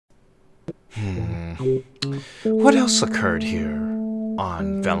What else occurred here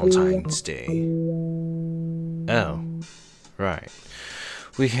on Valentine's Day? Oh, right.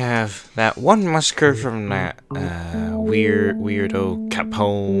 We have that one massacre from that weirdo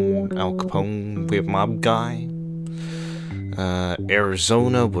Al Capone weird mob guy.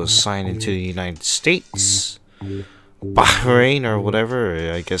 Arizona was signed into the United States. Bahrain or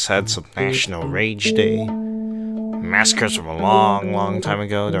whatever, I guess, had some National Rage Day. Massacres from a long time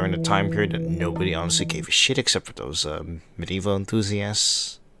ago during a time period that nobody honestly gave a shit except for those medieval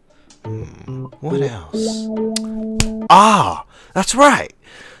enthusiasts. What else? Ah, that's right!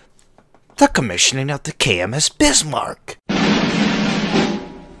 The commissioning of the KMS Bismarck!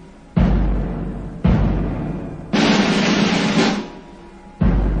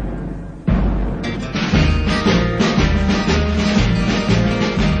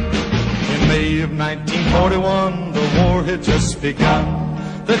 In May of 1941, the war had just begun.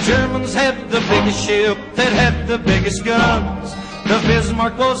 The Germans had the biggest ship that had the biggest guns. The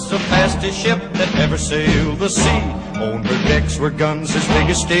Bismarck was the fastest ship that ever sailed the sea. On her decks were guns as big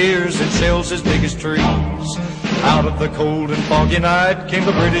as steers and shells as big as trees. Out of the cold and foggy night came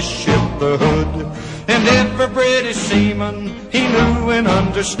the British ship, the Hood. And every British seaman he knew and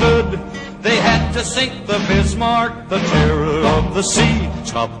understood. They had to sink the Bismarck, the terror of the sea.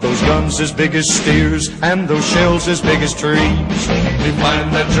 Stop those guns as big as steers and those shells as big as trees. We find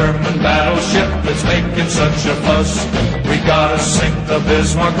that German battleship that's making such a fuss. We gotta sink the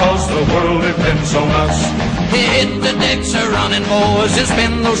Bismarck cause the world depends on us. Hit the decks a running, boys, and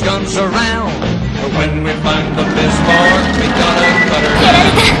spin those guns around. But when we find the Bismarck, we gotta cut her down.